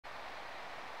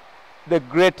the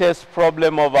greatest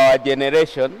problem of our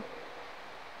generation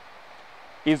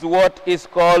is what is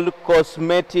called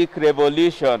cosmetic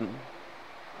revolution.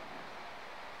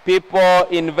 People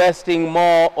investing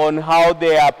more on how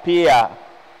they appear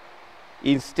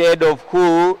instead of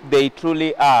who they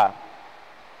truly are.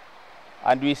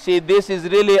 And we see this is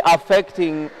really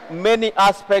affecting many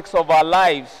aspects of our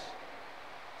lives.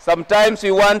 Sometimes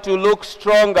we want to look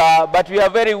stronger, but we are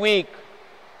very weak.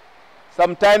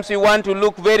 Sometimes we want to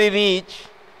look very rich,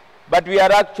 but we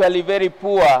are actually very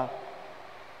poor.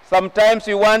 Sometimes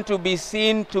we want to be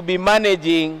seen to be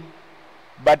managing,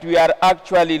 but we are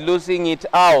actually losing it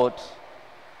out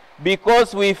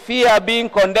because we fear being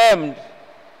condemned,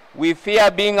 we fear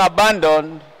being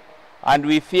abandoned, and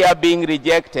we fear being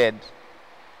rejected.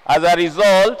 As a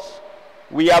result,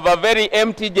 we have a very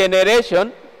empty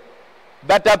generation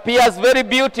that appears very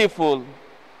beautiful.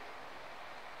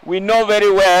 We know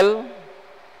very well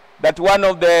that one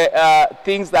of the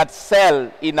things that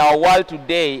sell in our world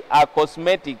today are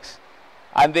cosmetics,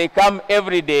 and they come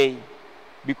every day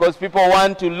because people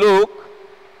want to look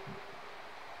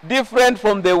different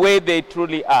from the way they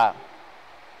truly are.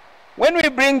 When we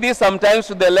bring this sometimes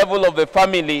to the level of the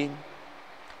family,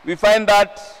 we find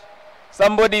that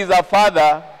somebody is a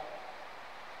father,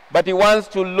 but he wants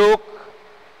to look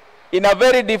in a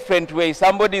very different way.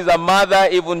 Somebody is a mother,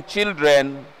 even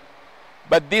children,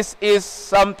 but this is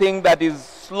something that is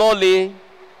slowly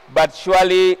but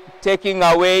surely taking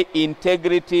away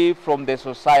integrity from the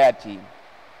society.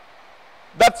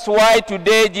 That's why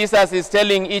today Jesus is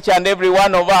telling each and every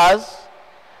one of us,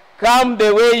 come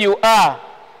the way you are,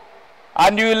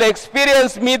 and you will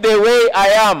experience me the way I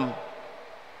am.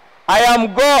 I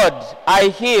am God, I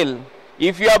heal.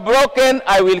 If you are broken,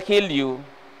 I will heal you.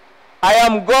 I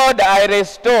am God, I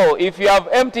restore. If you are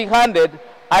empty-handed,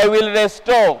 I will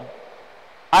restore.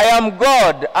 I am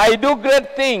God, I do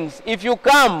great things. If you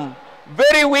come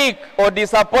very weak or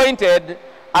disappointed,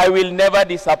 I will never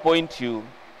disappoint you.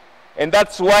 And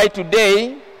that's why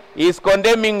today he is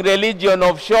condemning religion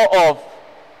of show-off.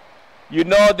 You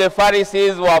know, the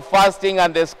Pharisees were fasting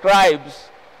and the scribes,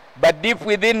 but deep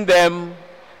within them,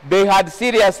 they had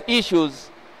serious issues,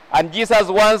 and Jesus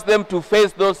wants them to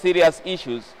face those serious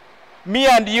issues. Me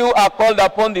and you are called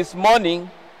upon this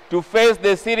morning to face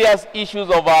the serious issues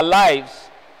of our lives.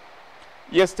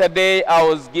 Yesterday, I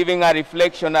was giving a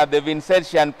reflection at the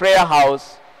Vincentian Prayer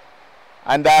House,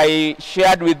 and I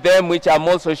shared with them, which I'm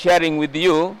also sharing with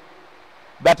you,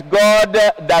 that God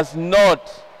does not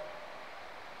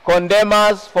condemn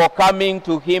us for coming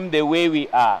to him the way we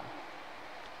are.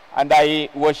 And I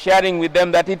was sharing with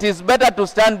them that it is better to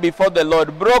stand before the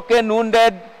Lord broken,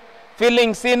 wounded,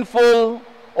 feeling sinful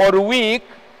or weak,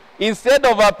 instead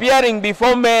of appearing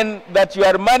before men that you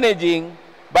are managing,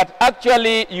 but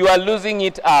actually you are losing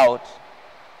it out.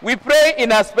 We pray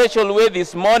in a special way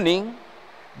this morning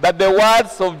that the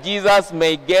words of Jesus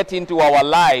may get into our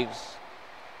lives.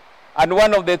 And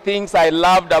one of the things I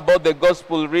loved about the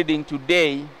gospel reading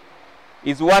today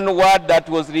is one word that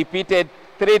was repeated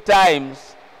 3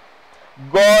 times.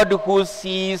 God who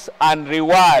sees and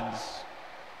rewards.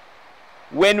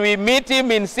 When we meet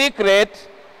him in secret,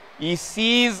 he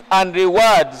sees and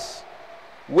rewards.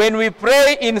 When we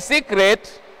pray in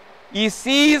secret, he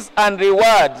sees and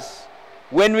rewards.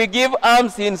 When we give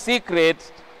alms in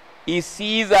secret, he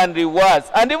sees and rewards.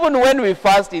 And even when we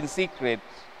fast in secret.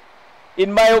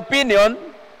 In my opinion,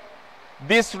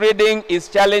 this reading is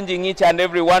challenging each and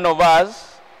every one of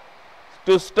us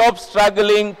to stop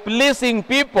struggling, pleasing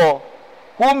people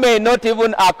who may not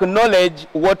even acknowledge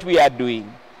what we are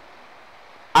doing,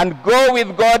 and go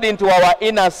with God into our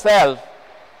inner self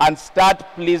and start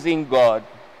pleasing God.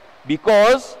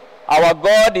 Because our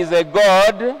God is a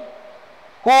God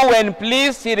who, when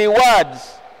pleased, he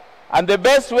rewards. And the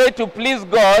best way to please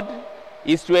God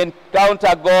is to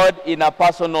encounter God in a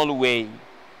personal way.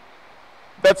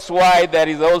 That's why there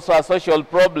is also a social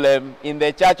problem in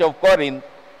the church of Corinth,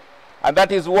 and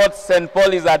that is what St.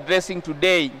 Paul is addressing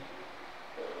today.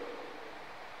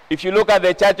 If you look at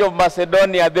the church of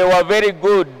Macedonia, they were very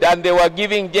good and they were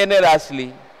giving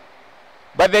generously.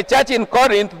 But the church in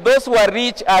Corinth, those who are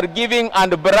rich are giving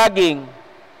and bragging.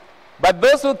 But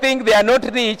those who think they are not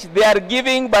rich, they are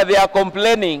giving but they are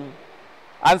complaining.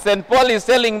 And St. Paul is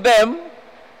telling them,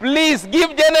 please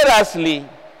give generously.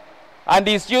 And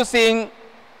he's using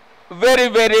very,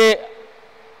 very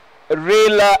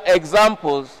real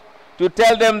examples to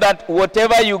tell them that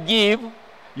whatever you give,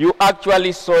 you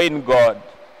actually sow in God.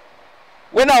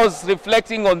 When I was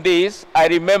reflecting on this, I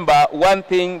remember one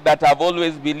thing that I've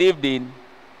always believed in,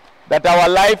 that our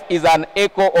life is an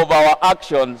echo of our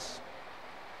actions.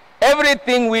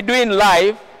 Everything we do in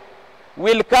life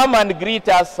will come and greet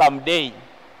us someday.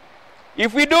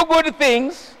 If we do good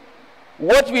things,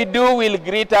 what we do will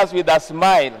greet us with a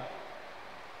smile.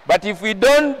 But if we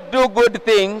don't do good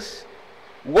things,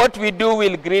 what we do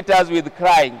will greet us with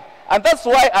crying. And that's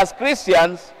why as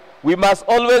Christians, we must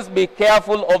always be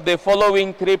careful of the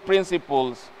following three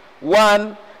principles.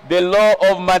 One, the law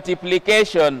of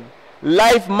multiplication.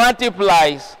 Life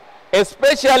multiplies,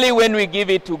 especially when we give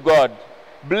it to God.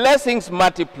 Blessings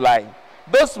multiply.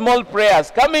 Those small prayers,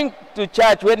 coming to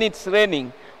church when it's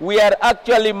raining, we are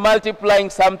actually multiplying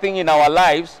something in our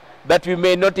lives that we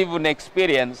may not even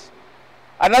experience.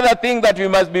 Another thing that we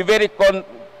must be very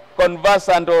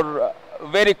conversant or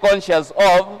very conscious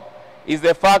of is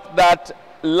the fact that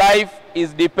life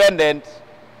is dependent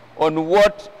on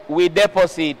what we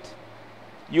deposit.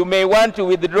 You may want to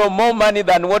withdraw more money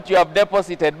than what you have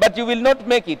deposited, but you will not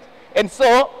make it. And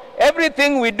so,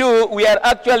 everything we do, we are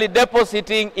actually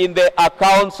depositing in the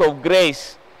accounts of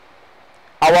grace.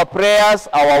 Our prayers,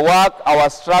 our work, our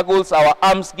struggles, our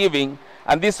almsgiving.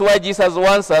 And this is why Jesus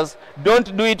wants us,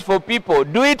 don't do it for people,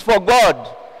 do it for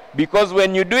God. Because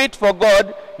when you do it for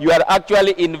God, you are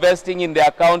actually investing in the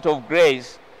account of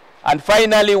grace. And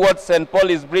finally, what St. Paul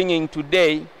is bringing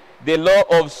today, the law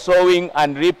of sowing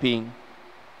and reaping.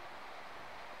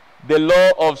 The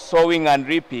law of sowing and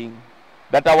reaping.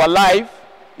 That our life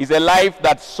is a life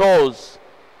that sows,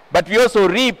 but we also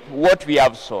reap what we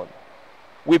have sown.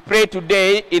 We pray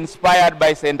today, inspired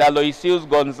by St. Aloysius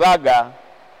Gonzaga,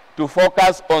 to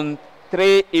focus on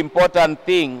three important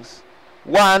things.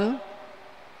 One,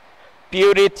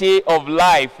 purity of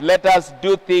life. Let us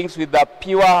do things with a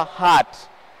pure heart,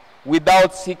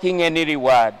 without seeking any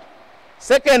reward.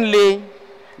 Secondly,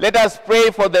 let us pray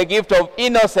for the gift of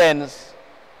innocence.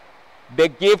 The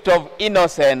gift of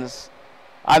innocence.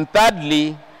 And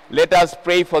thirdly, let us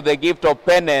pray for the gift of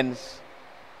penance.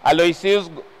 Aloysius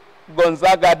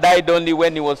Gonzaga died only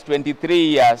when he was 23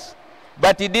 years.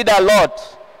 But he did a lot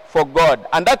for God.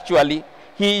 And actually,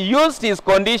 he used his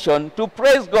condition to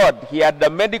praise God. He had the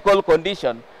medical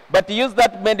condition, but he used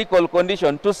that medical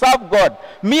condition to serve God.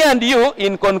 Me and you,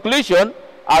 in conclusion,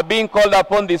 are being called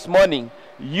upon this morning.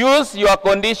 Use your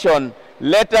condition.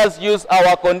 Let us use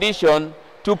our condition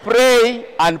to pray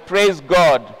and praise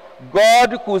God.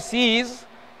 God who sees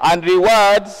and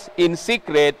rewards in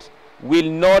secret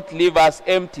will not leave us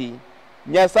empty.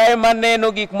 Nyasaye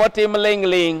maneno gik motim ling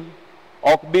ling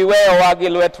ok biweyo wa gi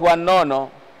lwetwa nono.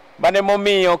 Mane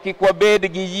momiyo kik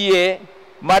wabed gi yie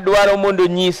madwaro mondo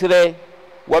nyisre.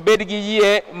 Wabed gi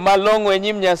yie malong'o e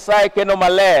nyim Nyasaye kendo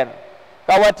maler.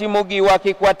 Ka watimo giwa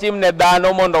kik watim ne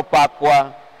dhano mondo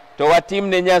pakwa, to watim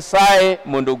ne Nyasaye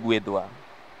mondo gwedhwa.